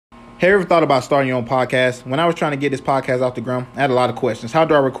Have you ever thought about starting your own podcast? When I was trying to get this podcast off the ground, I had a lot of questions. How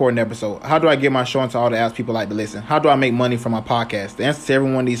do I record an episode? How do I get my show into all the apps people like to listen? How do I make money from my podcast? The answer to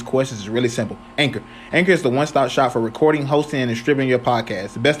every one of these questions is really simple. Anchor. Anchor is the one-stop shop for recording, hosting, and distributing your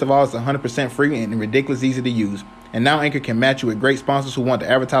podcast. The best of all, it's 100% free and ridiculous easy to use. And now Anchor can match you with great sponsors who want to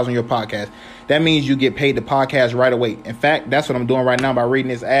advertise on your podcast. That means you get paid to podcast right away. In fact, that's what I'm doing right now by reading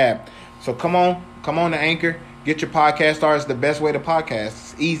this ad. So come on to Anchor. Get your podcast started. It's the best way to podcast.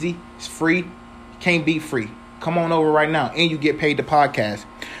 It's easy. It's free. You can't beat free. Come on over right now, and you get paid to podcast.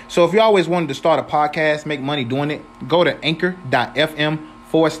 So if you always wanted to start a podcast, make money doing it, go to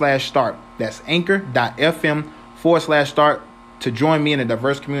anchor.fm/start. That's anchor.fm/start to join me in a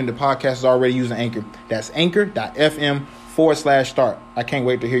diverse community of podcasters already using Anchor. That's anchor.fm/start. I can't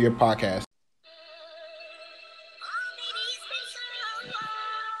wait to hear your podcast.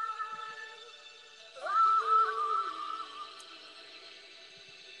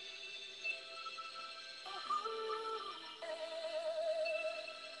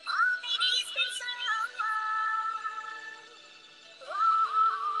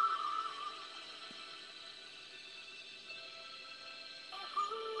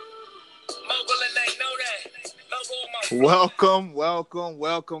 Welcome.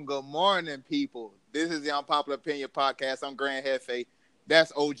 Good morning, people. This is the Unpopular Opinion Podcast. I'm Grand Hefe.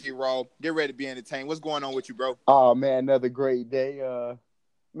 That's OG Raw. Get ready to be entertained. What's going on with you, bro? Oh, man, another great day. I'm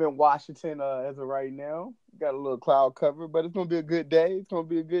in Washington as of right now. Got a little cloud cover, but it's going to be a good day.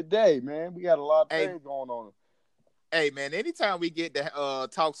 Man. We got a lot of things going on. Hey, man, anytime we get to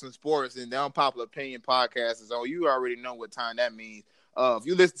talk some sports and the Unpopular Opinion Podcast is on, you already know what time that means. If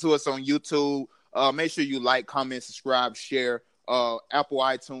you listen to us on YouTube, make sure you like, comment, subscribe, share. Apple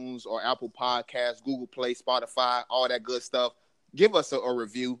iTunes or Apple Podcasts, Google Play, Spotify, all that good stuff. Give us a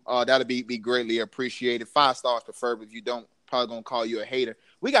review. That'll be greatly appreciated. 5 stars preferred. If you don't, probably gonna call you a hater.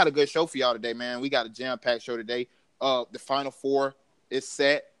 We got a good show for y'all today, man. We got a jam-packed show today. The Final Four is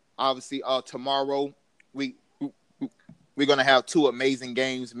set. Obviously, tomorrow we're gonna have 2 amazing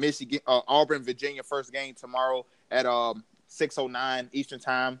games. Michigan, Auburn, Virginia, first game tomorrow at 6:09 Eastern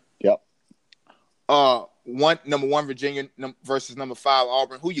time. Yep. Number 1 Virginia versus number 5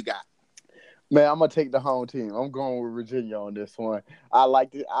 Auburn. Who you got? Man, I'm gonna take the home team. I'm going with Virginia on this one. I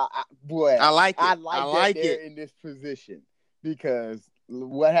like it. I like it in this position because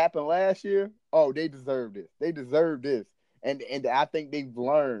what happened last year? Oh, they deserve this. And I think they've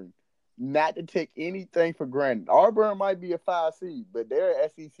learned not to take anything for granted. Auburn might be a 5 seed, but they're an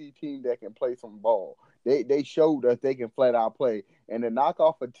SEC team that can play some ball. They showed us they can flat out play, and to knock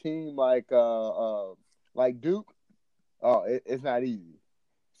off a team like Duke, it's not easy.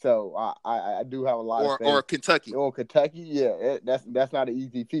 So I do have a lot of faith. Or Kentucky. Yeah, that's not an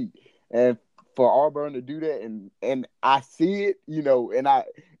easy feat. And for Auburn to do that, and I see it, and I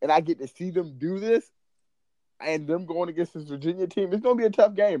get to see them do this, and them going against this Virginia team, it's gonna be a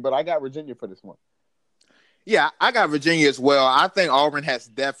tough game. But I got Virginia for this one. Yeah, I got Virginia as well. I think Auburn has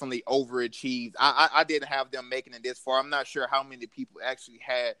definitely overachieved. I didn't have them making it this far. I'm not sure how many people actually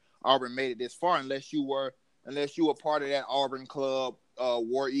had Auburn made it this far, unless you were part of that Auburn club,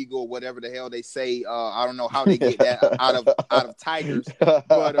 War Eagle, whatever the hell they say. I don't know how they get that out of Tigers,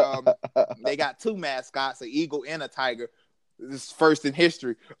 but they got 2 mascots, an eagle and a tiger. This is first in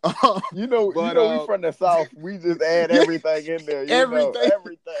history. We from the South. We just add everything in there. Everything.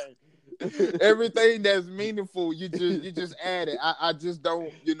 Everything that's meaningful, you just add it. I just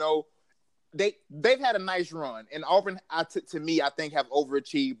don't, they've had a nice run, and Auburn, to me, I think have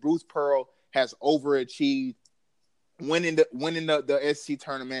overachieved. Bruce Pearl has overachieved, winning the SEC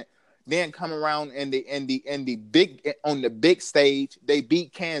tournament, then come around in the big stage. They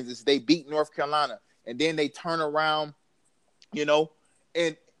beat Kansas, they beat North Carolina, and then they turn around,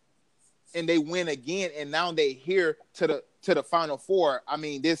 and they win again, and now they here to the Final Four. I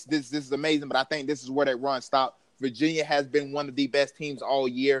mean, this is amazing, but I think this is where they run stop. Virginia has been one of the best teams all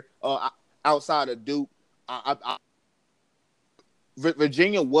year, outside of Duke.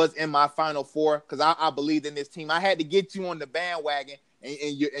 Virginia was in my Final Four because I believed in this team. I had to get you on the bandwagon, and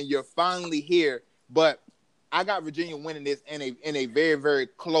you're finally here. But I got Virginia winning this in a very, very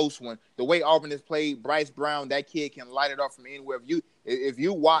close one. The way Auburn has played, Bryce Brown, that kid can light it up from anywhere. If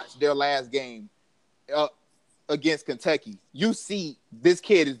you watch their last game against Kentucky, you see this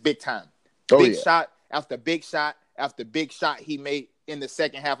kid is big time. Shot after big shot after big shot he made in the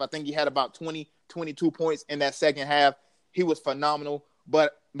second half. I think he had about 22 points in that second half. He was phenomenal.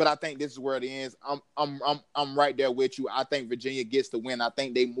 But I think this is where it ends. I'm right there with you. I think Virginia gets the win. I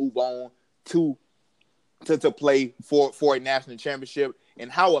think they move on to play for a national championship. And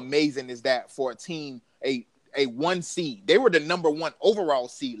how amazing is that for a team, a a 1 seed. They were the number 1 overall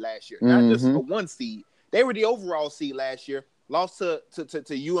seed last year, not just a 1 seed. They were the overall seed last year. Lost to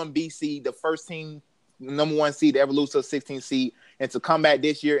UMBC, the first team, number 1 seed to ever lose to a 16 seed, and to come back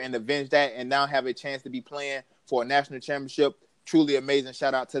this year and avenge that, and now have a chance to be playing for a national championship. Truly amazing.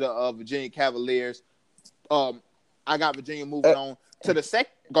 Shout out to the Virginia Cavaliers. I got Virginia moving on to the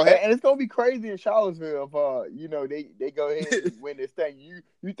second. Go ahead. And it's gonna be crazy in Charlottesville if they go ahead and win this thing.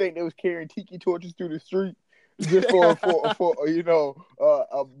 You think they was carrying tiki torches through the street just for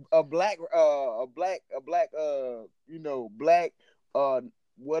a black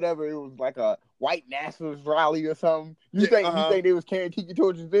whatever, it was like a white nationalist rally or something. You think they was carrying tiki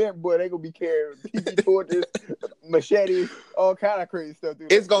torches there? Boy, they gonna be carrying tiki torches, machetes, all kind of crazy stuff.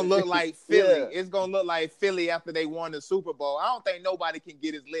 It's gonna look like Philly. Yeah. It's gonna look like Philly after they won the Super Bowl. I don't think nobody can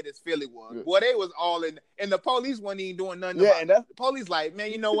get as lit as Philly was. Yeah. Boy, they was all in, and the police wasn't even doing nothing. Yeah, and that's the police like,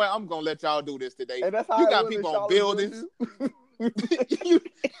 man, you know what? I'm gonna let y'all do this today. And that's how you got people on buildings.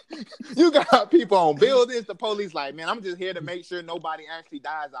 you got people on buildings. The police like, man, I'm just here to make sure nobody actually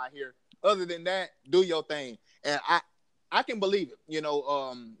dies out here. Other than that, do your thing. And I can believe it.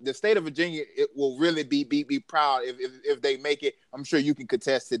 The state of Virginia, it will really be proud if they make it. I'm sure you can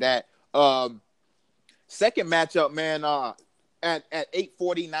contest to that. Second matchup, man, at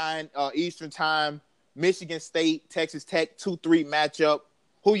 8:49 Eastern time, Michigan State, Texas Tech, 2-3 matchup.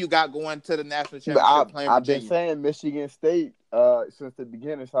 Who you got going to the national championship playing Virginia? I've been saying Michigan State since the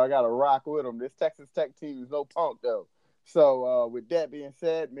beginning, so I got to rock with them. This Texas Tech team is no punk, though. So with that being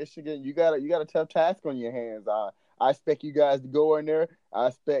said, Michigan, you got a tough task on your hands. I expect you guys to go in there. I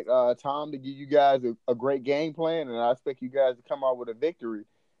expect Tom to give you guys a great game plan, and I expect you guys to come out with a victory.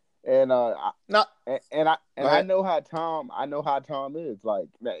 And I know how Tom is. Like,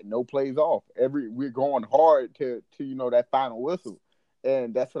 no plays off. We're going hard to that final whistle.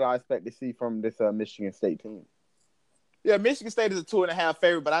 And that's what I expect to see from this Michigan State team. Yeah, Michigan State is a 2.5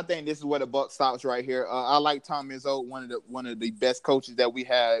 favorite, but I think this is where the buck stops right here. I like Tom Izzo, one of the best coaches that we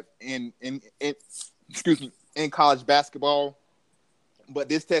have in college basketball. But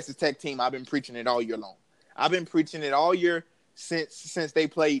this Texas Tech team, I've been preaching it all year long. I've been preaching it all year since they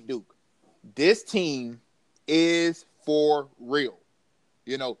played Duke. This team is for real.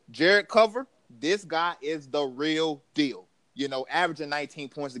 Jared Cover, this guy is the real deal. Averaging 19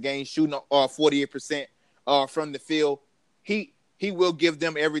 points a game, shooting 48% from the field. He will give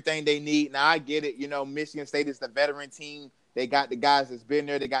them everything they need. Now, I get it. Michigan State is the veteran team. They got the guys that's been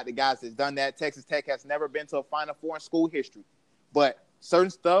there. They got the guys that's done that. Texas Tech has never been to a Final Four in school history. But certain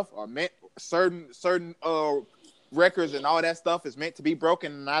stuff are meant, certain records and all that stuff is meant to be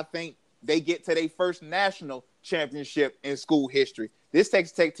broken. And I think they get to their first national championship in school history. This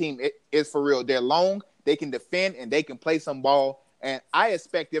Texas Tech team is for real. They're long. They can defend, and they can play some ball. And I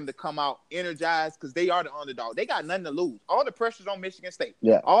expect them to come out energized because they are the underdog. They got nothing to lose. All the pressure is on Michigan State.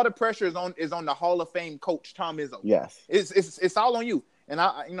 Yeah. All the pressure is on the Hall of Fame coach, Tom Izzo. Yes. It's all on you. And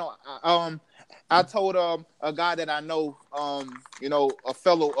I told a guy that I know, a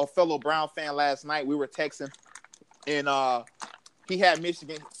fellow Brown fan last night. We were texting, and he had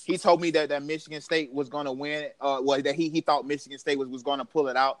Michigan. He told me that Michigan State was going to win. That he thought Michigan State was going to pull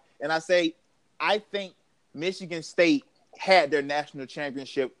it out. And I say, I think Michigan State had their national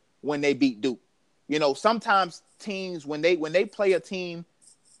championship when they beat Duke. Sometimes teams, when they play a team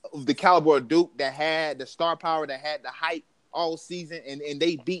of the caliber of Duke that had the star power, that had the hype all season, and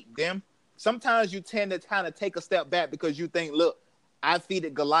they beat them, sometimes you tend to kind of take a step back because you think, look, I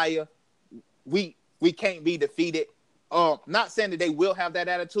defeated Goliath. We can't be defeated. Not saying that they will have that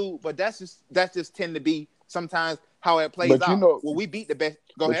attitude, but that's just tend to be sometimes how it plays out. We beat the best.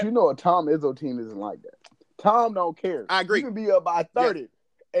 Go ahead. But a Tom Izzo team isn't like that. Tom don't care. I agree. You can be up by 30. Yeah.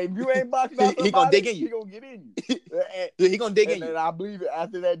 And if you ain't boxing out somebody, he gonna dig in you. He gonna get in you. He gonna dig in you. And I believe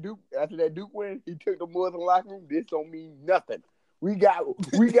after that Duke win, he took the boys in the locker room. This don't mean nothing. We got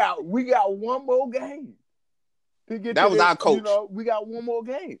one more game to get. That was our coach. We got one more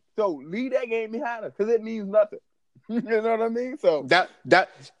game. So leave that game behind us because it means nothing. You know what I mean? So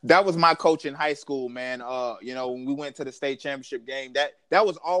that was my coach in high school, man. When we went to the state championship game, that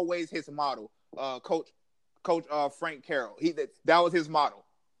was always his motto. Coach Frank Carroll. That was his motto.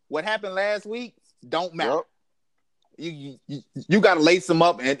 What happened last week don't matter. Yep. You got to lace them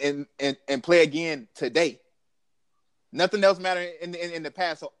up and play again today. Nothing else mattered in the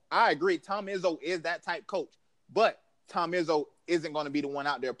past. So I agree. Tom Izzo is that type coach, but Tom Izzo isn't going to be the one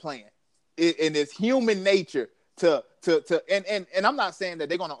out there playing. In his human nature to and I'm not saying that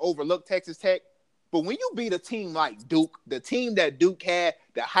they're going to overlook Texas Tech, but when you beat a team like Duke, the team that Duke had,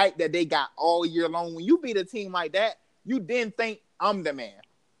 the hype that they got all year long, when you beat a team like that, you then think, I'm the man.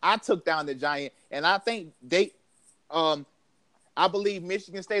 I took down the Giant, and I think I believe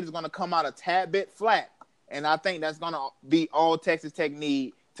Michigan State is going to come out a tad bit flat, and I think that's going to be all Texas Tech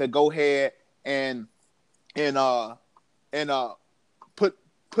need to go ahead and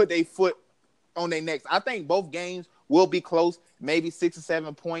put their foot on their necks. I think both games will be close, maybe 6 or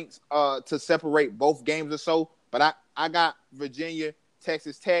 7 points to separate both games or so. But I got Virginia,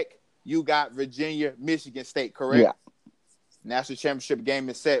 Texas Tech. You got Virginia, Michigan State, correct? Yeah. National championship game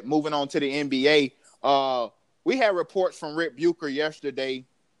is set. Moving on to the NBA. We had reports from Rick Bucher yesterday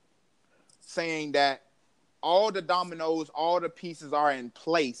saying that all the dominoes, all the pieces are in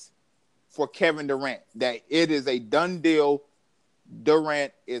place for Kevin Durant, that it is a done deal.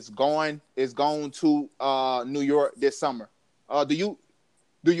 Durant is going to New York this summer. Do you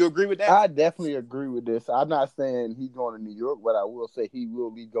agree with that? I definitely agree with this. I'm not saying he's going to New York, but I will say he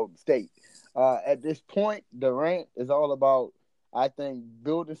will be Golden State. At this point, Durant is all about, I think,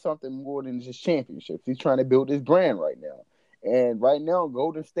 building something more than just championships. He's trying to build his brand right now. And right now,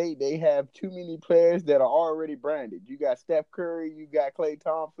 Golden State, they have too many players that are already branded. You got Steph Curry, you got Klay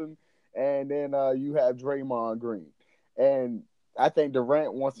Thompson, and then you have Draymond Green. And I think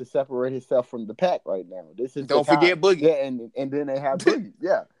Durant wants to separate himself from the pack right now. Don't forget Boogie. Yeah, and then they have Boogie.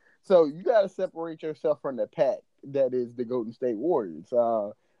 Yeah. So you got to separate yourself from the pack that is the Golden State Warriors.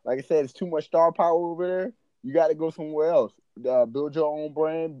 Like I said, it's too much star power over there. You got to go somewhere else. Build your own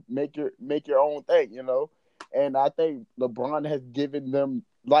brand, make your own thing, you know. And I think LeBron has given them,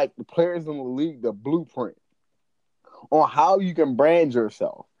 like the players in the league, the blueprint on how you can brand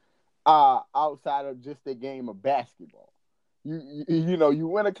yourself outside of just the game of basketball. You know, you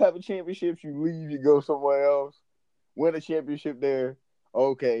win a couple championships, you leave, you go somewhere else, win a championship there.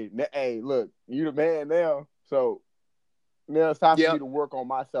 Okay, hey, look, you the man now. So now it's time for me to work on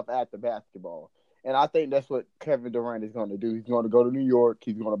myself after basketball. And I think that's what Kevin Durant is going to do. He's going to go to New York.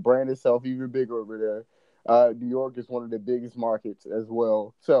 He's going to brand himself even bigger over there. New York is one of the biggest markets as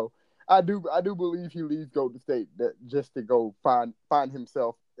well. So I do believe he leaves Golden State just to go find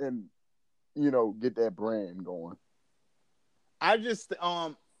himself and, you know, get that brand going. I just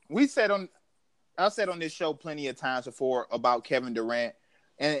I've said on this show plenty of times before about Kevin Durant,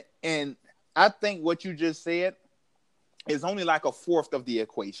 and I think what you just said is only like a fourth of the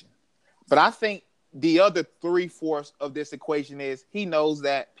equation. But I think the other 3/4 of this equation is he knows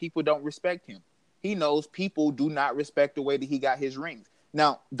that people don't respect him. He knows people do not respect the way that he got his rings.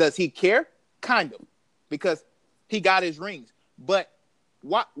 Now, does he care? Kind of, because he got his rings. But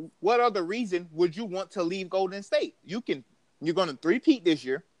what other reason would you want to leave Golden State? You're going to 3-peat this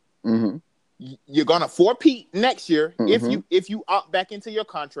year. Mm-hmm. You're going to 4-peat next year if you opt back into your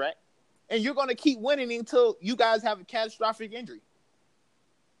contract, and you're going to keep winning until you guys have a catastrophic injury.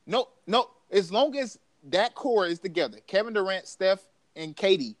 No. As long as that core is together, Kevin Durant, Steph, and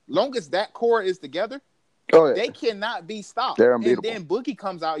KD, long as that core is together, they cannot be stopped. They're unbeatable. And then Boogie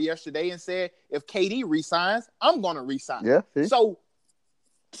comes out yesterday and said, if KD resigns, I'm going to resign. Yeah. See?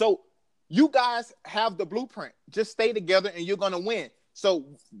 So you guys have the blueprint. Just stay together and you're going to win. So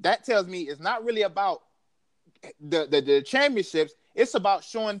that tells me it's not really about the championships. It's about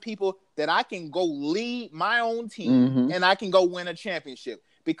showing people that I can go lead my own team and I can go win a championship.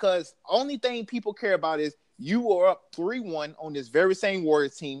 Because only thing people care about is you are up 3-1 on this very same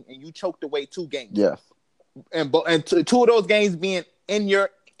Warriors team and you choked away 2 games. Yes. And 2 of those games being in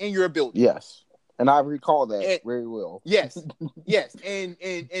your building. Yes. And I recall that very well. Yes. Yes. And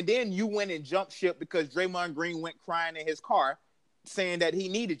then you went and jumped ship because Draymond Green went crying in his car saying that he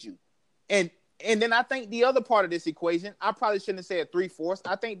needed you. And then I think the other part of this equation, I probably shouldn't have said 3/4.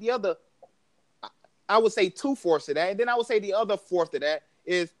 I think I would say 2/4 of that. And then I would say the other 1/4 of that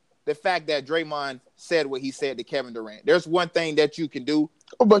is the fact that Draymond said what he said to Kevin Durant. There's one thing that you can do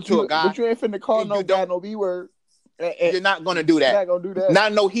to a guy. But you ain't finna call no guy no B-word. You're not going to do that. You're not going to do that.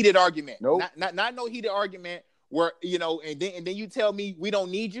 Not no heated argument. Nope. Not no heated argument where, you know, and then you tell me we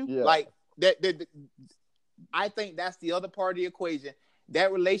don't need you. Yeah. Like that. I think that's the other part of the equation.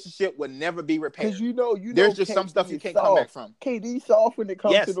 That relationship would never be repaired. Because you know, there's just some stuff you can't come back from. KD soft when it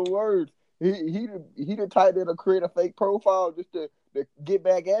comes to the words. He the type that'll create a fake profile just to get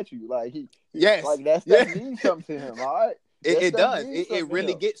back at you. Like like that stuff means something to him. All right, it does. It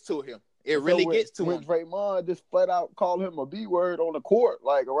really gets to him. It really gets to him. When Draymond just flat out called him a B-word on the court,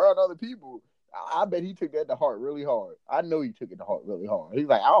 like around other people, I bet he took that to heart really hard. I know he took it to heart really hard. He's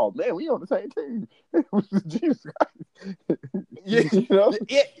like, oh man, we on the same team. Jesus Christ.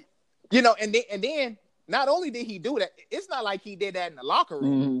 You know, and then not only did he do that, it's not like he did that in the locker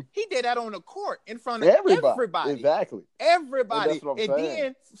room. Mm-hmm. He did that on the court in front of everybody. Exactly. Everybody. And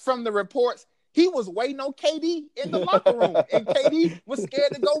then from the reports, He was waiting on KD in the locker room, and KD was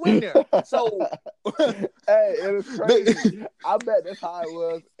scared to go in there. So, hey, it was crazy. I bet that's how it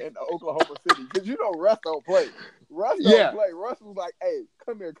was in Oklahoma City because Russ don't play. Russ don't play. Russ was like, "Hey,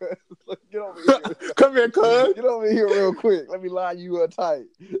 come here, cuz. Get over here. Come here, cuz. Get over here real quick. Let me line you up tight.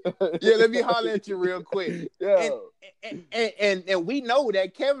 Let me holler at you real quick." Yeah. And we know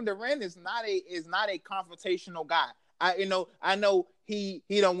that Kevin Durant is not a confrontational guy. I know he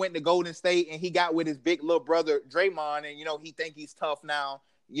done went to Golden State and he got with his big little brother Draymond, and he think he's tough now.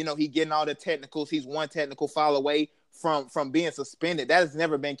 He getting all the technicals. He's one technical foul away from being suspended. That has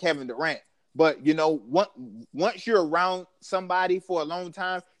never been Kevin Durant. But once you're around somebody for a long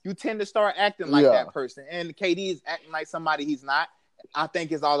time, you tend to start acting like that person. And KD is acting like somebody he's not. I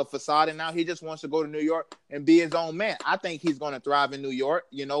think it's all a facade, and now he just wants to go to New York and be his own man. I think he's going to thrive in New York.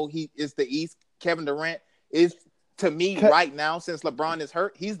 He is the East. Kevin Durant is, to me, right now, since LeBron is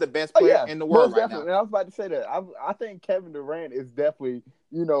hurt, he's the best player in the world right now. And I was about to say that. I think Kevin Durant is definitely,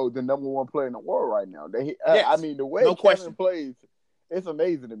 the number one player in the world right now. I mean, the way Kevin plays, it's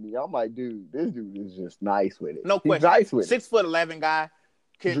amazing to me. I'm like, dude, this dude is just nice with it. No question. He's nice with it. 6'11" guy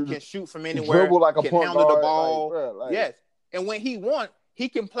can shoot from anywhere. Dribble like a can point handle guard, the ball. Like, yes, and when he wants, he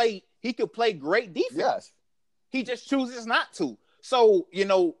can play. He could play great defense. Yes, he just chooses not to. So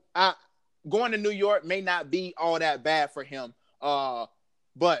going to New York may not be all that bad for him.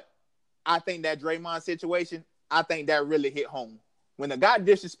 But I think that Draymond situation, I think that really hit home. When a guy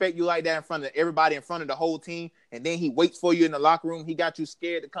disrespect you like that in front of everybody, in front of the whole team, and then he waits for you in the locker room, he got you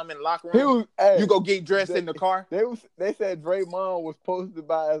scared to come in the locker room. You go get dressed in the car. They said Draymond was posted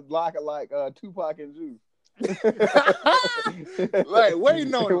by his locker like Tupac and Juice. Like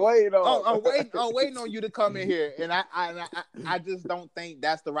waiting on I'm waiting on you to come in here, and I just don't think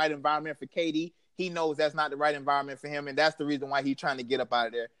that's the right environment for KD. He knows that's not the right environment for him, and that's the reason why he's trying to get up out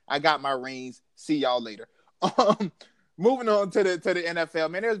of there. I got my rings. See y'all later. Moving on to the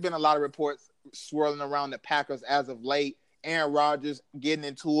NFL, man, there's been a lot of reports swirling around the Packers as of late. Aaron Rodgers getting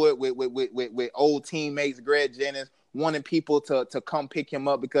into it with old teammates, Greg Jennings, wanting people to come pick him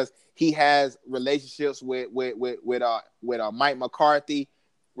up because he has relationships with Mike McCarthy.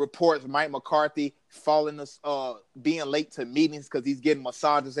 Reports Mike McCarthy being late to meetings because he's getting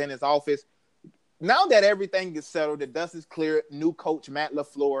massages in his office. Now that everything is settled, the dust is cleared, new coach Matt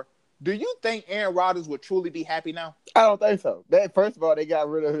LaFleur, do you think Aaron Rodgers would truly be happy now? I don't think so. First of all, they got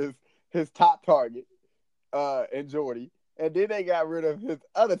rid of his top target in Jordy, and then they got rid of his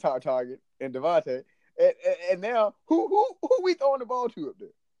other top target in Devontae. And now, who we throwing the ball to up there?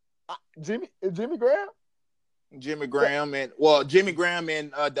 Jimmy Graham? Jimmy Graham and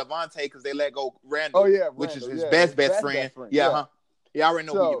Devontae because they let go Randall. Oh yeah, which is his best friend. Yeah, I already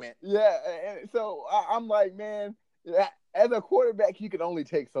know who you meant. Yeah, and so I'm like, man, as a quarterback, you can only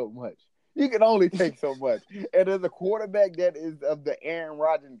take so much. And as a quarterback that is of the Aaron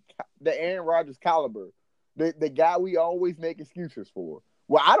Rodgers caliber, the guy we always make excuses for.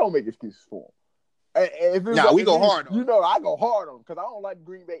 Well, I don't make excuses for him. We go hard on him. I go hard on him because I don't like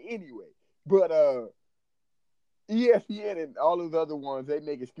Green Bay anyway. But ESPN and all those other ones, they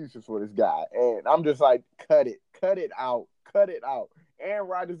make excuses for this guy. And I'm just like, cut it out. Aaron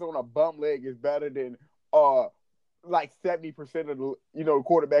Rodgers on a bum leg is better than like 70% of the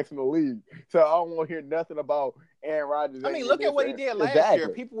quarterbacks in the league. So I don't want to hear nothing about Aaron Rodgers. I mean, look at what he did last year.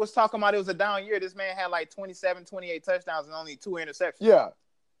 People was talking about it was a down year. This man had like 27, 28 touchdowns and only 2 interceptions. Yeah.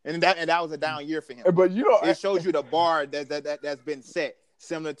 And that was a down year for him. But it shows you the bar that's been set,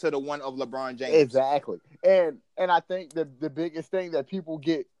 similar to the one of LeBron James. Exactly. And I think the biggest thing that people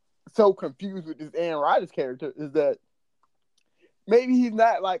get so confused with this Aaron Rodgers character is that maybe he's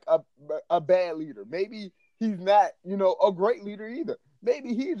not like a bad leader. Maybe he's not, a great leader either.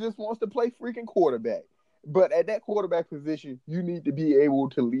 Maybe he just wants to play freaking quarterback. But at that quarterback position, you need to be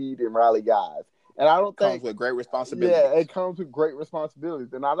able to lead and rally guys. And I don't think comes with great responsibilities. Yeah, it comes with great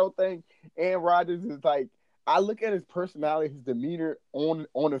responsibilities. And I don't think Aaron Rodgers is like, I look at his personality, his demeanor on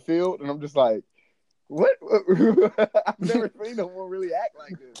the field, and I'm just like, what? I've never seen no one really act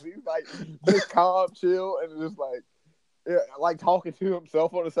like this. He's like just calm, chill, and just like talking to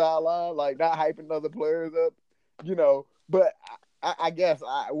himself on the sideline, like not hyping other players up, But I guess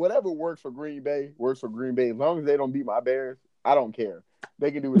whatever works for Green Bay works for Green Bay. As long as they don't beat my Bears, I don't care.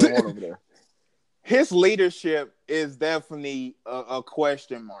 They can do what they want over there. His leadership is definitely a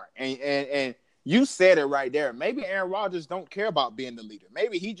question mark, and you said it right there. Maybe Aaron Rodgers don't care about being the leader.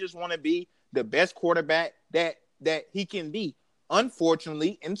 Maybe he just want to be the best quarterback that he can be.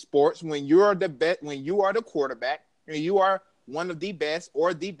 Unfortunately, in sports, when you are the quarterback, and you are one of the best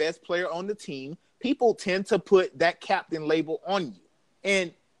or the best player on the team, people tend to put that captain label on you.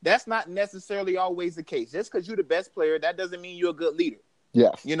 And That's not necessarily always the case. Just because you're the best player, that doesn't mean you're a good leader.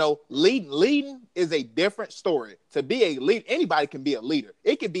 Yes. You know, leading is a different story. To be a leader, anybody can be a leader.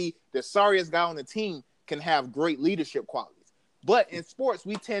 It could be the sorriest guy on the team can have great leadership qualities. But in sports,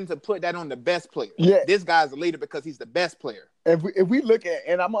 we tend to put that on the best player. Yeah. This guy's a leader because he's the best player. If we look at,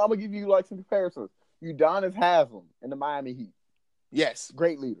 and I'm gonna give you like some comparisons. Udonis Haslem in the Miami Heat. Yes.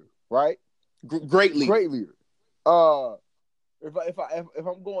 Great leader, right? Great leader. Great leader. If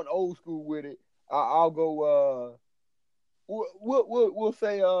I'm going old school with it, I'll go. We'll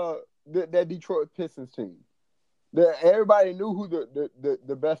say that Detroit Pistons team. Everybody knew who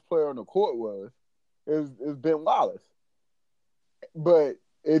the best player on the court was. It was Ben Wallace. But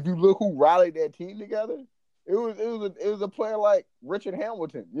if you look who rallied that team together, it was a player like Richard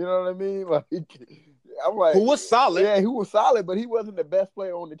Hamilton. You know what I mean? Like, I'm like, who was solid? Yeah, he was solid, but he wasn't the best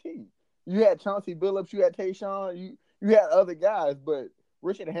player on the team. You had Chauncey Billups, you had Tayshaun, you had other guys, but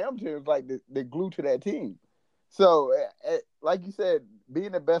Richard Hamilton was like the glue to that team. So, like you said,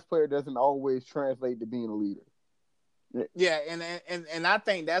 being the best player doesn't always translate to being a leader. Yeah, and I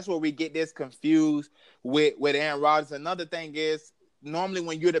think that's where we get this confused with Aaron Rodgers. Another thing is, normally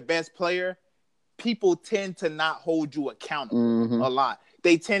when you're the best player, people tend to not hold you accountable a lot.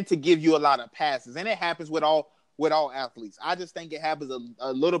 They tend to give you a lot of passes, and it happens with all athletes. I just think it happens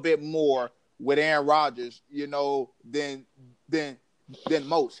a little bit more with Aaron Rodgers, you know, than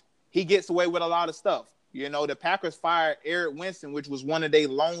most. He gets away with a lot of stuff. You know, the Packers fired Eric Winston, which was one of their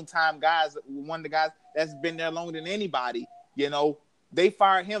long-time guys, one of the guys that's been there longer than anybody. You know, they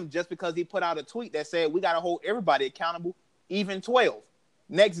fired him just because he put out a tweet that said, we got to hold everybody accountable, even 12.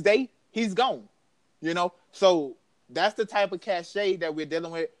 Next day, he's gone. You know, so that's the type of cachet that we're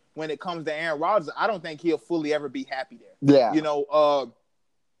dealing with when it comes to Aaron Rodgers. I don't think he'll fully ever be happy there. Yeah. You know,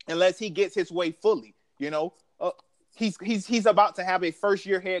 unless he gets his way fully, you know. He's about to have a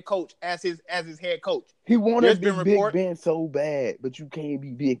first-year head coach as his head coach. He wanted to be Big Ben so bad, but you can't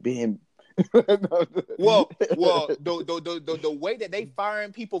be Big Ben. well, the way that they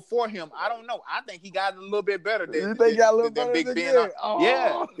firing people for him, I don't know. I think he got a little bit better than Big Ben.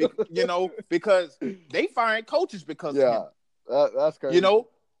 Yeah, you know, because they firing coaches because of him. That's crazy. You know,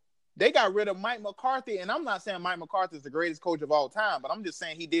 they got rid of Mike McCarthy, and I'm not saying Mike McCarthy is the greatest coach of all time, but I'm just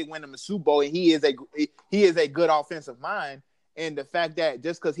saying he did win them a Super Bowl, and he is a good offensive mind. And the fact that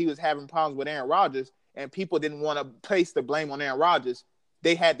just because he was having problems with Aaron Rodgers and people didn't want to place the blame on Aaron Rodgers,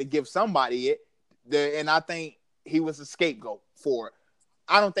 they had to give somebody it. And I think he was a scapegoat for it.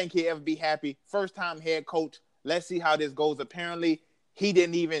 I don't think he'll ever be happy. First-time head coach. Let's see how this goes. Apparently, he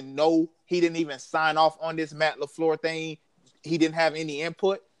didn't even sign off on this Matt LaFleur thing. He didn't have any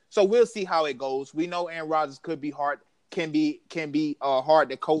input. So we'll see how it goes. We know Aaron Rodgers could be hard, can be hard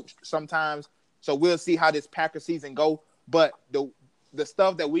to coach sometimes. So we'll see how this Packers season go. But the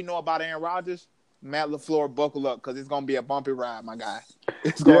stuff that we know about Aaron Rodgers, Matt LaFleur, buckle up because it's gonna be a bumpy ride, my guy.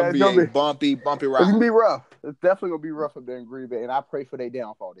 It's gonna be a bumpy ride. It's gonna be rough. It's definitely gonna be rough up there in Green Bay, and I pray for their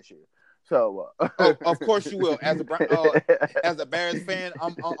downfall this year. So, of course you will. As a Bears fan,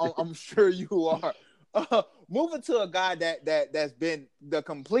 I'm sure you are. Moving to a guy that's been the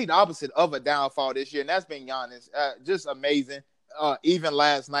complete opposite of a downfall this year, and that's been Giannis. Just amazing. Even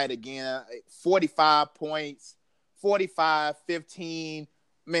last night again, 45 points, 45, 15,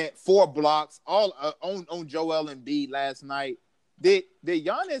 4 blocks, all on Joel Embiid last night. Did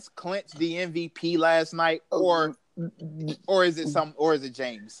Giannis clinch the MVP last night, or is it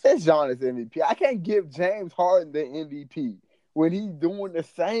James? It's Giannis MVP. I can't give James Harden the MVP when he's doing the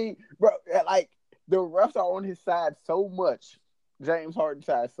same, bro. Like, the refs are on his side so much, James Harden's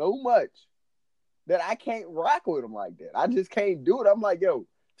side so much, that I can't rock with him like that. I just can't do it. I'm like, yo,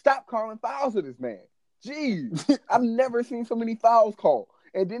 stop calling fouls to this man. Jeez, I've never seen so many fouls called.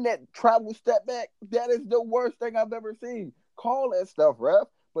 And then that travel step back, that is the worst thing I've ever seen. Call that stuff, ref.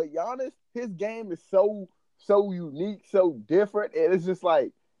 But Giannis, his game is so unique, so different. And it's just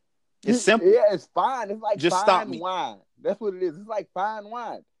like, it's simple. Yeah, it's fine. It's like just fine wine. That's what it is. It's like fine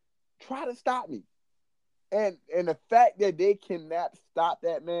wine. Try to stop me. And the fact that they cannot stop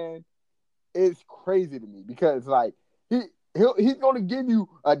that man is crazy to me, because like he's gonna give you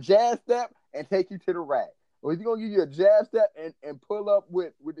a jab step and take you to the rack. Or he's gonna give you a jab step and pull up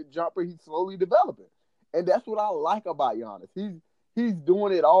with the jumper he's slowly developing. And that's what I like about Giannis. He's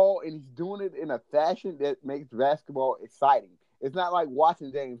doing it all, and he's doing it in a fashion that makes basketball exciting. It's not like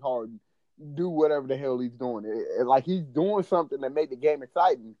watching James Harden do whatever the hell he's doing. Like, he's doing something that make the game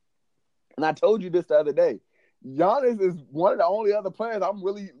exciting. And I told you this the other day. Giannis is one of the only other players I'm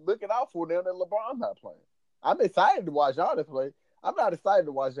really looking out for now that LeBron's not playing. I'm excited to watch Giannis play. I'm not excited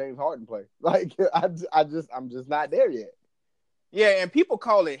to watch James Harden play. Like, I'm just not there yet. Yeah, and people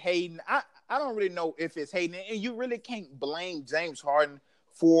call it hating. I don't really know if it's hating, and you really can't blame James Harden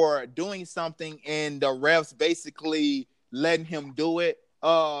for doing something and the refs basically letting him do it.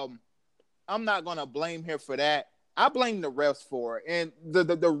 I'm not gonna blame him for that. I blame the refs for it, and the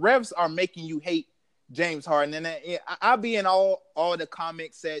refs are making you hate James Harden. And I'll be in all the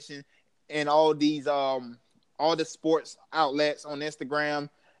comment section and all these all the sports outlets on Instagram,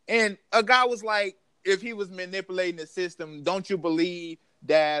 and a guy was like, if he was manipulating the system, don't you believe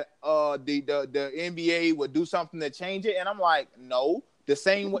that the NBA would do something to change it? And I'm like, no. The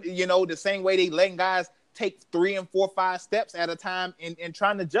same way they letting guys take 3 and 4, 5 steps at a time and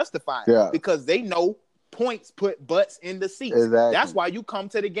trying to justify it because they know points put butts in the seats. Exactly. That's why you come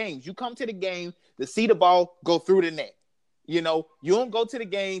to the games. You come to the game to see the ball go through the net. You don't go to the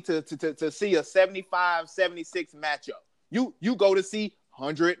game to see a 75-76 matchup. You go to see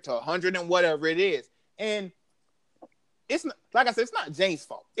 100 to 100 and whatever it is. And it's not, like I said, it's not James'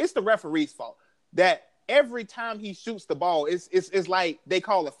 fault. It's the referee's fault that every time he shoots the ball, it's like they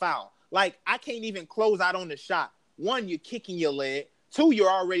call a foul. Like, I can't even close out on the shot. 1, you're kicking your leg. 2, you're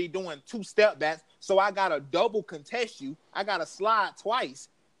already doing 2 step backs. So I got to double contest you. I got to slide twice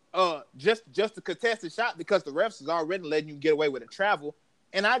just to contest the shot because the refs is already letting you get away with a travel.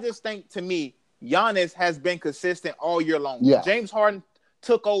 And I just think, to me, Giannis has been consistent all year long. Yeah. James Harden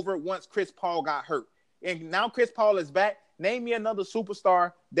took over once Chris Paul got hurt. And now Chris Paul is back. Name me another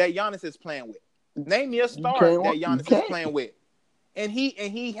superstar that Giannis is playing with. Name me a star that Giannis is playing with. And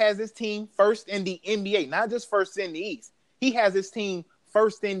he has his team first in the NBA, not just first in the East. He has his team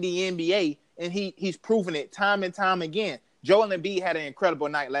first in the NBA, and he's proven it time and time again. Joel Embiid had an incredible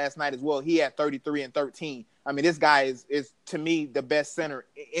night last night as well. He had 33 and 13. I mean, this guy is to me the best center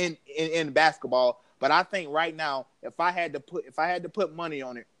in basketball. But I think right now, if I had to put money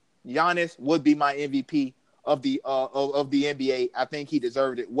on it, Giannis would be my MVP of the NBA. I think he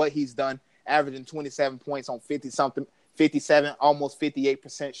deserved it. What he's done, averaging 27 points on 57, almost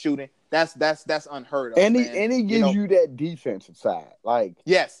 58% shooting. That's unheard of. And he gives you that defensive side. Like,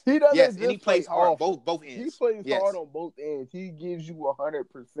 yes, he doesn't. Yes, and he plays hard both ends. He plays hard on both ends. He gives you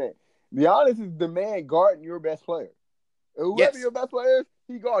 100%. Giannis is the man guarding your best player. Whoever your best player is,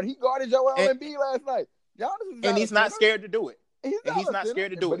 he guarded Joel Embiid last night. Giannis is he's not scared to do it. He's not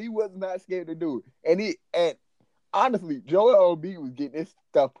scared to do it. But he was not scared to do it. And honestly, Joel Embiid was getting this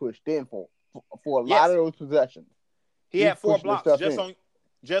stuff pushed in for a lot of those possessions. He had 4 blocks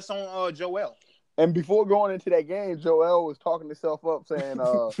just on Joel. And before going into that game, Joel was talking himself up, saying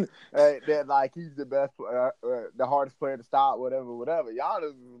that like he's the best, the hardest player to stop, whatever.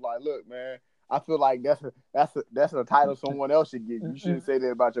 Giannis was like, "Look, man, I feel like that's a title someone else should get. You shouldn't say that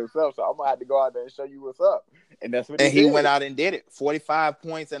about yourself. So I'm gonna have to go out there and show you what's up." And that's what he went out and did it. 45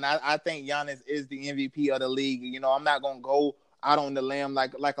 points, and I think Giannis is the MVP of the league. I'm not gonna go out on the limb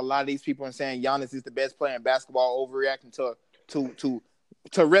like a lot of these people are saying Giannis is the best player in basketball, overreacting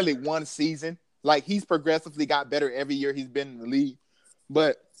to really one season. Like, he's progressively got better every year he's been in the league.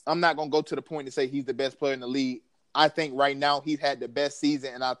 But I'm not gonna go to the point to say he's the best player in the league. I think right now he's had the best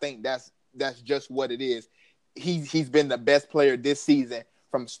season, and I think that's just what it is. He's been the best player this season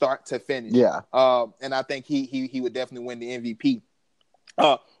from start to finish. Yeah. And I think he would definitely win the MVP.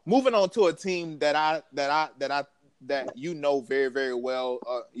 Moving on to a team that you know very, very well.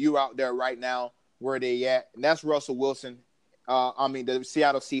 You out there right now where they at, and that's Russell Wilson. The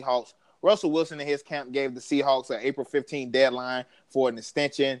Seattle Seahawks. Russell Wilson and his camp gave the Seahawks an April 15 deadline for an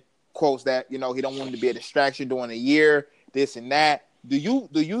extension. Quotes that he don't want him to be a distraction during a year, this and that. Do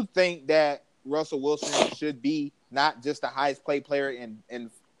you think that Russell Wilson should be not just the highest paid player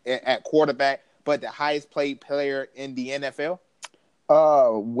at quarterback, but the highest paid player in the NFL?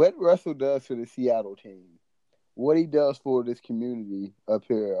 What Russell does for the Seattle team, what he does for this community up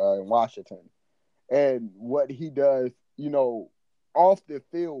here in Washington, and what he does, off the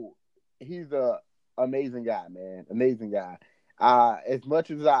field, he's a amazing guy, man. Amazing guy. As much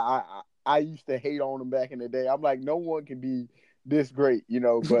as I used to hate on him back in the day, I'm like, no one can be this great,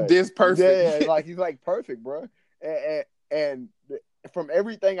 but this perfect. Yeah, like he's like perfect, bro. And from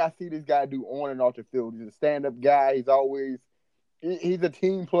everything I see this guy do on and off the field, he's a stand-up guy. He's a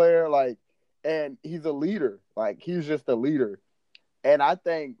team player, and he's a leader. Like, he's just a leader. And I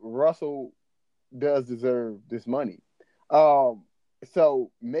think Russell does deserve this money. So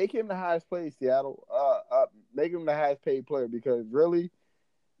make him the highest paid Seattle. Make him the highest paid player, because really,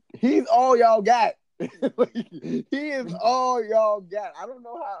 he's all y'all got. He is all y'all got. I don't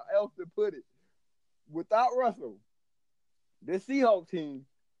know how else to put it. Without Russell, this Seahawks team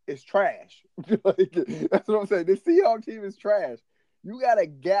is trash. That's what I'm saying. This Seahawks team is trash. You got a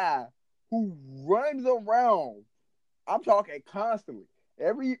guy who runs around I'm talking constantly.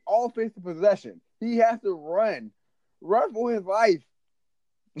 Every offensive possession, he has to run for his life.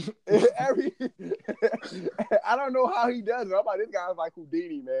 I don't know how he does it. I'm like, this guy's like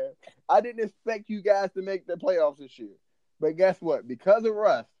Houdini, man. I didn't expect you guys to make the playoffs this year, but guess what? Because of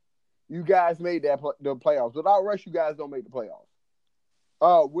Russ, you guys made the playoffs. Without Russ, you guys don't make the playoffs.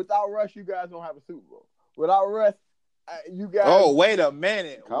 Without Russ, you guys don't have a Super Bowl. Without Russ, you guys. Oh, wait a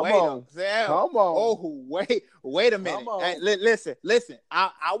minute. Come on. Oh, wait a minute. Hey, listen.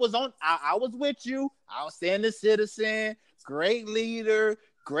 I was with you. I was saying the Citizen, great leader,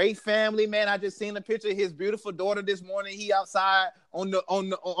 great family, man. I just seen a picture of his beautiful daughter this morning. He outside on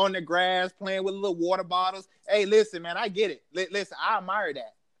the grass playing with little water bottles. Hey, listen, man, I get it. Listen, I admire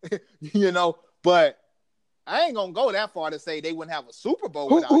that. But I ain't gonna go that far to say they wouldn't have a Super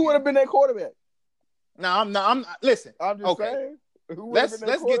Bowl. Who would have been their quarterback? No, I'm not. Listen, I'm just saying. Let's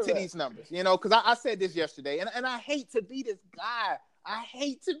get to these numbers, because I said this yesterday, and I hate to be this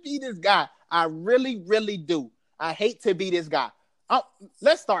guy. I really, really do. I hate to be this guy.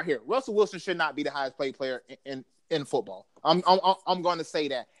 Let's start here. Russell Wilson should not be the highest paid player in football. I'm going to say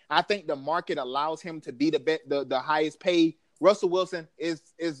that. I think the market allows him to be the highest paid. Russell Wilson is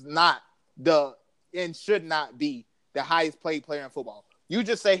not and should not be the highest paid player in football. You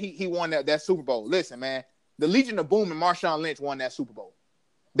just say he won that Super Bowl. Listen, man, the Legion of Boom and Marshawn Lynch won that Super Bowl.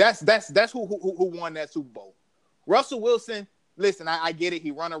 That's who won that Super Bowl. Russell Wilson, listen, I get it.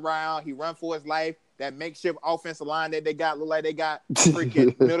 He run around. He run for his life. That makeshift offensive line that they got look like they got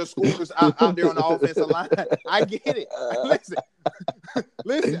freaking middle schoolers out there on the offensive line. I get it.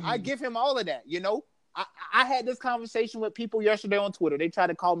 Listen, I give him all of that. I had this conversation with people yesterday on Twitter. They tried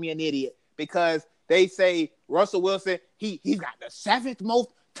to call me an idiot because they say Russell Wilson, he's got the 7th most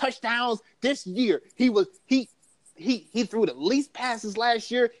touchdowns this year. He threw the least passes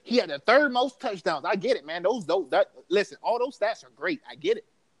last year. He had the 3rd most touchdowns. I get it, man. Listen, all those stats are great. I get it.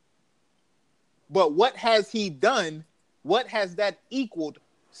 But what has he done? What has that equaled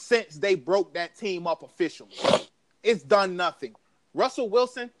since they broke that team up officially? It's done nothing. Russell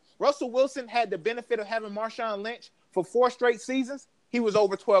Wilson had the benefit of having Marshawn Lynch for 4 straight seasons. He was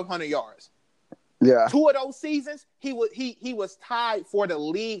over 1,200 yards. Yeah. 2 of those seasons, he was tied for the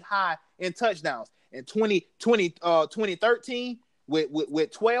league high in touchdowns. In 2013,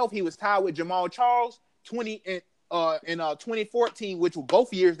 with 12, he was tied with Jamal Charles. In 2014, which were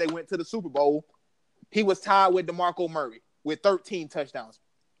both years they went to the Super Bowl, he was tied with DeMarco Murray with 13 touchdowns.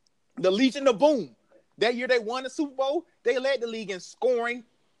 The Legion of Boom, that year they won the Super Bowl, they led the league in scoring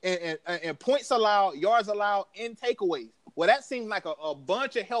and points allowed, yards allowed, and takeaways. Well, that seemed like a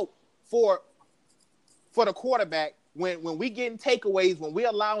bunch of help for the quarterback when we getting takeaways, when we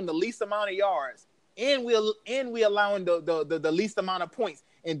allowing the least amount of yards, and we allowing the least amount of points.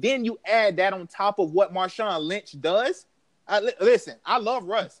 And then you add that on top of what Marshawn Lynch does. Listen, I love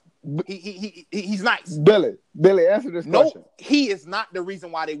Russ. He's nice. Billy, answer this question. No, he is not the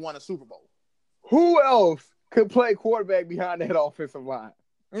reason why they won a Super Bowl. Who else could play quarterback behind that offensive line?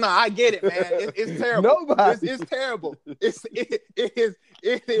 No, I get it, man. It's terrible. Nobody. It's terrible. It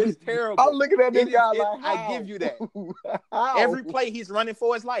is terrible. I'm looking at this guy like, I give you that. Every play he's running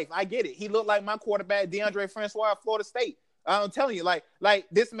for his life. I get it. He looked like my quarterback, DeAndre Francois at Florida State. I'm telling you, like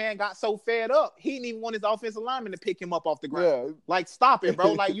this man got so fed up, he didn't even want his offensive lineman to pick him up off the ground. Yeah. Like, stop it,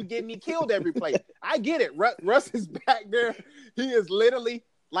 bro. Like, you getting me killed every play. I get it. Russ is back there. He is literally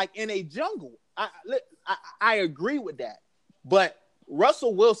like in a jungle. I agree with that. But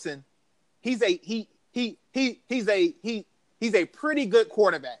Russell Wilson, he's a pretty good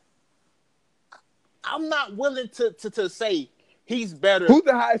quarterback. I'm not willing to say he's better. Who's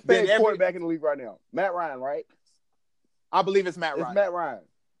the highest paid quarterback in the league right now? Matt Ryan, right? I believe it's Matt Ryan. It's Matt Ryan.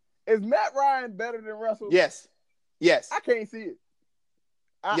 Is Matt Ryan better than Russell? Yes. I can't see it.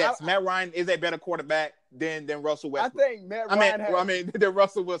 Matt Ryan is a better quarterback than Russell Westbrook. I think Matt Ryan than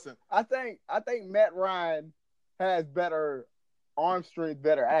Russell Wilson. I think Matt Ryan has better arm strength,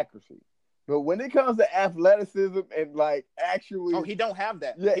 better accuracy. But when it comes to athleticism and like actually, he don't have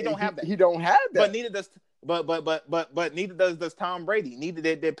that. Yeah, he don't have that. He don't have that. But neither does. But neither does Tom Brady.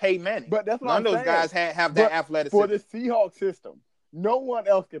 Neither did Peyton Manning. But that's what None of those guys have that athleticism. For the Seahawks system, no one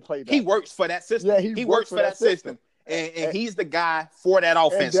else can play that. He works for that system. Yeah, he works for that system. And he's the guy for that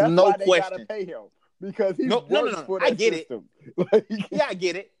offense. And that's no why question. They gotta pay him because he works for that I get system. Yeah, I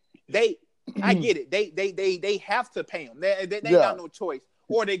get it. I get it. They have to pay him. They got no choice,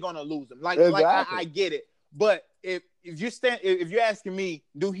 or they're gonna lose him. Exactly. I get it. But if you're asking me,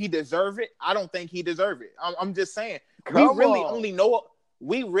 do he deserve it? I don't think he deserves it. I'm just saying we really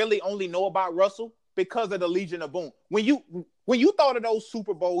only know about Russell because of the Legion of Boom. When you thought of those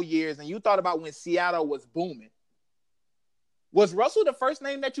Super Bowl years and you thought about when Seattle was booming, Was Russell the first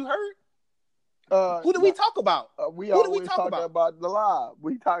name that you heard? Who did we talk about? Who did we talk about the live?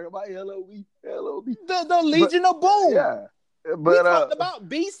 We talk about LOB. The Legion of Boom. Yeah. But we talked about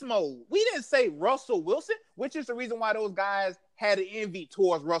beast mode. We didn't say Russell Wilson, which is the reason why those guys had an envy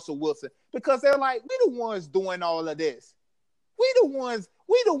towards Russell Wilson, because they're like, we the ones doing all of this. We the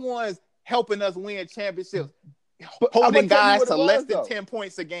ones helping us win championships, holding guys to less than 10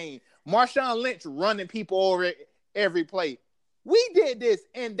 points a game. Marshawn Lynch running people over every play. We did this,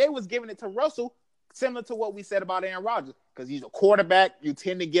 and they was giving it to Russell, similar to what we said about Aaron Rodgers, because he's a quarterback. You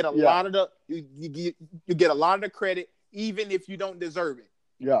tend to get a lot of you get a lot of the credit, even if you don't deserve it.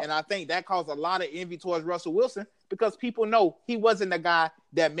 Yeah. And I think that caused a lot of envy towards Russell Wilson, because people know he wasn't the guy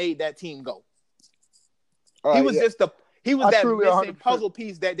that made that team go. He was just that missing 100%. Puzzle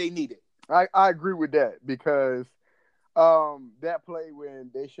piece that they needed. I agree with that, because that play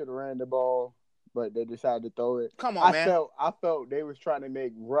when they should have ran the ball, but they decided to throw it. Come on, man. I felt they was trying to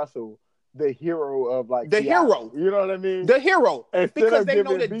make Russell the hero of the hero. You know what I mean? The hero. Instead because they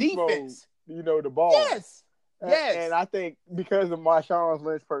know the defense. Mode, the ball. Yes. Yes. And I think because of Marshawn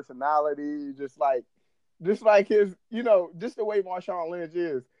Lynch's personality, just like his, just the way Marshawn Lynch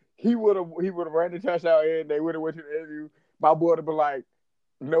is, he would have ran the touchdown and they would have went to the interview. My boy would have been like,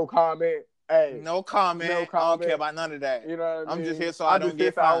 no comment. Hey, no comment. I don't care about none of that. You know what I mean? I'm just here so I don't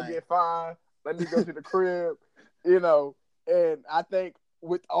get fined. Let me go to the crib. And I think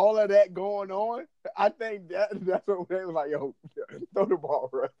with all of that going on, I think that's what they was like, yo, throw the ball,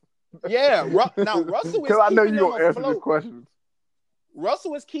 Russ. Yeah. Now, Russell is because I know you're going to answer these questions.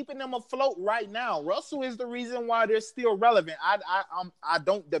 Russell is keeping them afloat right now. Russell is the reason why they're still relevant. I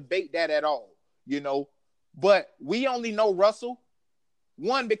don't debate that at all, But we only know Russell,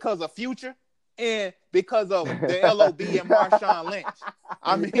 one, because of Future, and because of the LOB and Marshawn Lynch.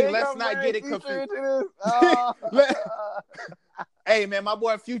 I mean, let's not get it confused. Hey, man, my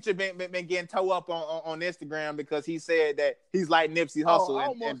boy Future been getting toe up on Instagram because he said that he's like Nipsey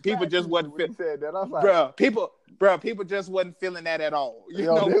Hussle, and people just wasn't feeling that. People just wasn't feeling that at all. They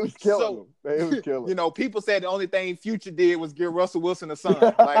was killing him. They was killing him. People said the only thing Future did was give Russell Wilson a son.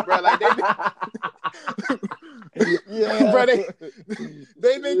 Like, bro, like yeah, bro,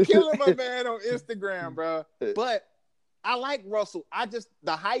 they've been killing my man on Instagram, bro. But I like Russell.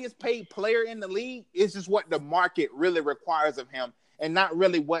 The highest paid player in the league is just what the market really requires of him, and not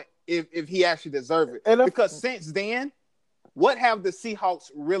really what if he actually deserves it. Because since then, what have the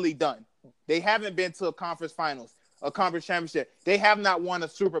Seahawks really done? They haven't been to a conference finals, a conference championship. They have not won a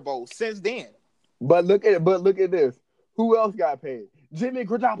Super Bowl since then. But look at this. Who else got paid? Jimmy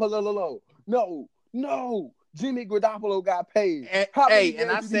Garoppolo. No. Jimmy Garoppolo got paid. And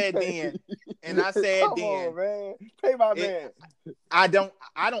I said then, come on, man. Pay my man. I don't.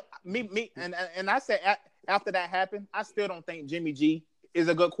 And I said after that happened, I still don't think Jimmy G is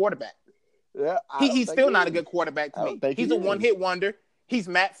a good quarterback. Yeah, he's still not a good quarterback to me. He's a one-hit wonder. He's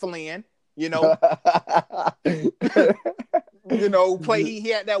Matt Flynn. He had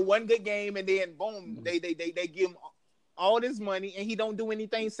that one good game, and then boom, they give him all this money, and he don't do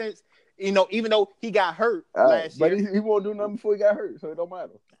anything since. Even though he got hurt last year, but he won't do nothing before he got hurt, so it don't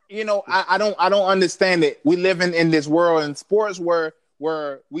matter. I don't understand it. We live in this world in sports where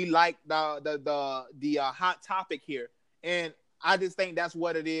we like the hot topic here, and I just think that's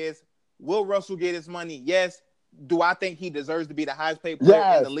what it is. Will Russell get his money? Yes. Do I think he deserves to be the highest paid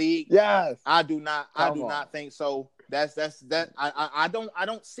player in the league? Yes. I do not. Not think so. That's that. I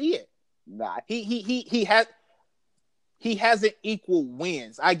don't see it. Nah. He hasn't equal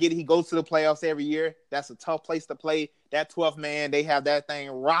wins. I get it. He goes to the playoffs every year. That's a tough place to play. That 12th man, they have that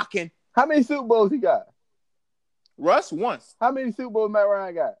thing rocking. How many Super Bowls he got? Russ, once. How many Super Bowls Matt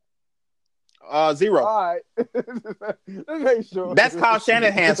Ryan got? 0. All right. Let's make sure. That's Kyle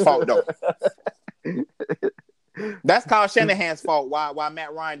Shanahan's fault, though. That's Kyle Shanahan's fault. Why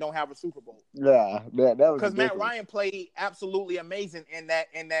Matt Ryan don't have a Super Bowl? Yeah, that was because Matt Ryan played absolutely amazing in that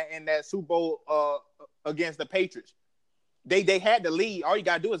Super Bowl against the Patriots. They had the lead. All you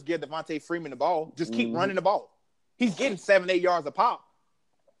gotta do is give Devontae Freeman the ball. Just keep running the ball. He's getting 7-8 yards a pop.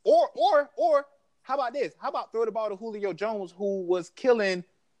 Or how about this? How about throw the ball to Julio Jones, who was killing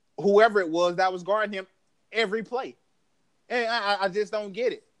whoever it was that was guarding him every play? And I just don't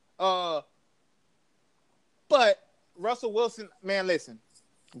get it. But Russell Wilson, man, listen,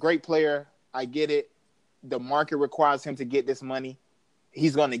 great player. I get it. The market requires him to get this money.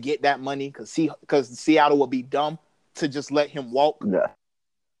 He's going to get that money because Seattle will be dumb to just let him walk. Yeah.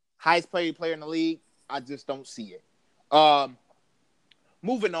 Highest paid player in the league, I just don't see it.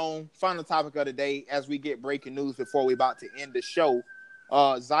 Moving on, final topic of the day as we get breaking news before we're about to end the show.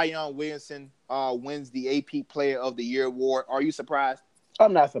 Zion Williamson wins the AP Player of the Year award. Are you surprised?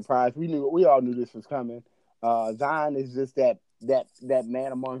 I'm not surprised. We all knew this was coming. Zion is just that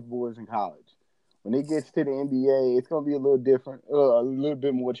man amongst boys in college. When it gets to the NBA, it's gonna be a little different, a little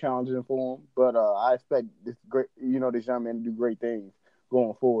bit more challenging for him. But I expect this young man to do great things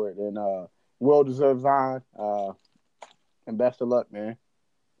going forward, and well deserved Zion. And best of luck, man.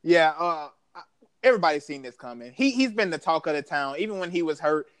 Yeah, everybody's seen this coming. He's been the talk of the town. Even when he was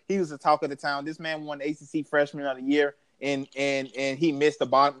hurt, he was the talk of the town. This man won ACC Freshman of the Year, and he missed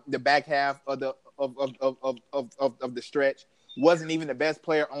the back half of the stretch. Wasn't even the best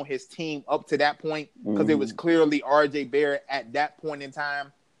player on his team up to that point because it was clearly R.J. Barrett at that point in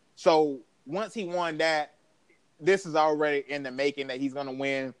time. So once he won that, this is already in the making that he's going to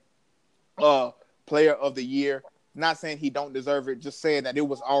win Player of the Year. Not saying he don't deserve it, just saying that it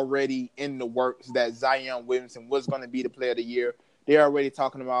was already in the works that Zion Williamson was going to be the Player of the Year. They're already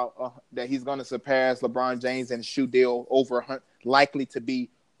talking about that he's going to surpass LeBron James and shoe deal likely to be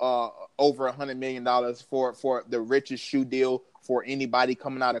over $100 million for the richest shoe deal for anybody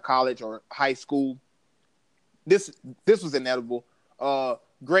coming out of college or high school. This was inevitable.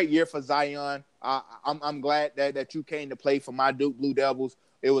 Great year for Zion. I'm glad that you came to play for my Duke Blue Devils.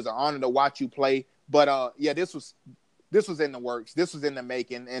 It was an honor to watch you play. But this was in the works. This was in the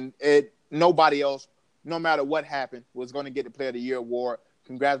making, and nobody else, no matter what happened, was going to get the Player of the Year award.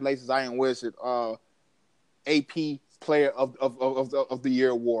 Congratulations, Zion Williamson, AP Player of the Year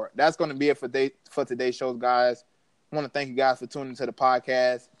award. That's going to be it for today's show, guys. I want to thank you guys for tuning into the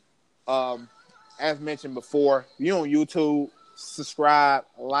podcast. As mentioned before, if you're on YouTube, subscribe,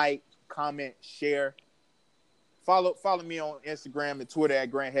 like, comment, share. Follow me on Instagram and Twitter at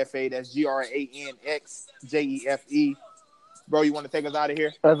Grant Hefe. That's GRANXJEFE. Bro, you want to take us out of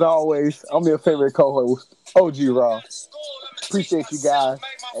here? As always, I'm your favorite co-host, OG Raw. Appreciate you guys.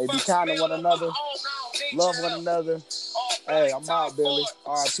 Hey, be kind to one another. Love one another. Hey, I'm out, Billy.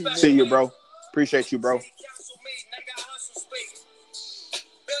 RIP. See you, bro. Appreciate you, bro. $1 billion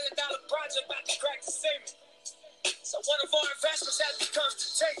project about to crack the ceiling. So one of our investments has become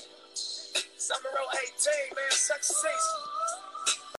strategic. Summer 18, man, such a season.